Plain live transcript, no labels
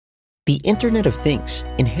The Internet of Things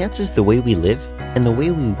enhances the way we live and the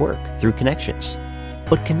way we work through connections.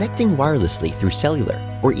 But connecting wirelessly through cellular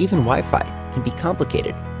or even Wi-Fi can be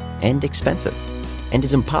complicated and expensive, and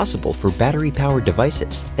is impossible for battery-powered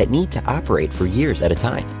devices that need to operate for years at a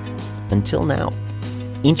time. Until now.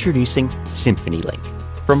 Introducing Symphony Link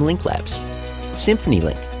from Link Labs. Symphony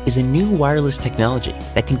Link is a new wireless technology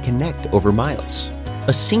that can connect over miles.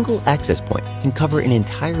 A single access point can cover an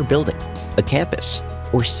entire building, a campus,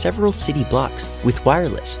 or several city blocks with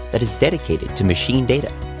wireless that is dedicated to machine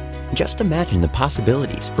data. Just imagine the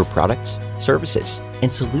possibilities for products, services,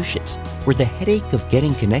 and solutions where the headache of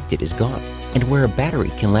getting connected is gone and where a battery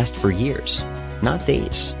can last for years, not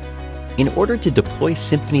days. In order to deploy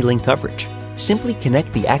Symphony Link coverage, simply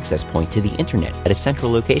connect the access point to the internet at a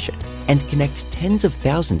central location and connect tens of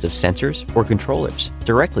thousands of sensors or controllers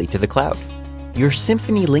directly to the cloud. Your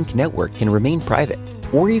Symphony Link network can remain private,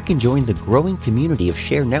 or you can join the growing community of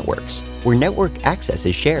shared networks where network access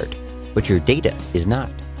is shared, but your data is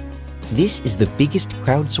not. This is the biggest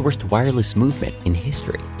crowdsourced wireless movement in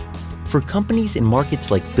history. For companies in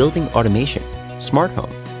markets like building automation, smart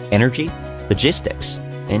home, energy, logistics,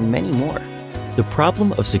 and many more, the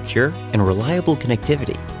problem of secure and reliable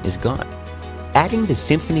connectivity is gone. Adding the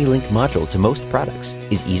Symphony Link module to most products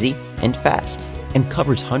is easy and fast, and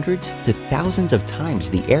covers hundreds to thousands of times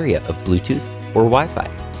the area of Bluetooth or Wi-Fi.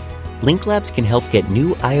 Link Labs can help get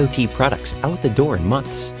new IoT products out the door in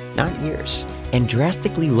months, not years, and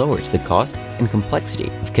drastically lowers the cost and complexity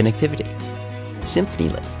of connectivity. Symphony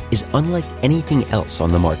Link is unlike anything else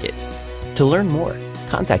on the market. To learn more,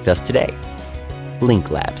 contact us today. Link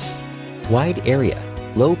Labs. Wide area,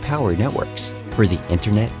 low power networks for the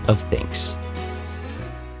Internet of Things.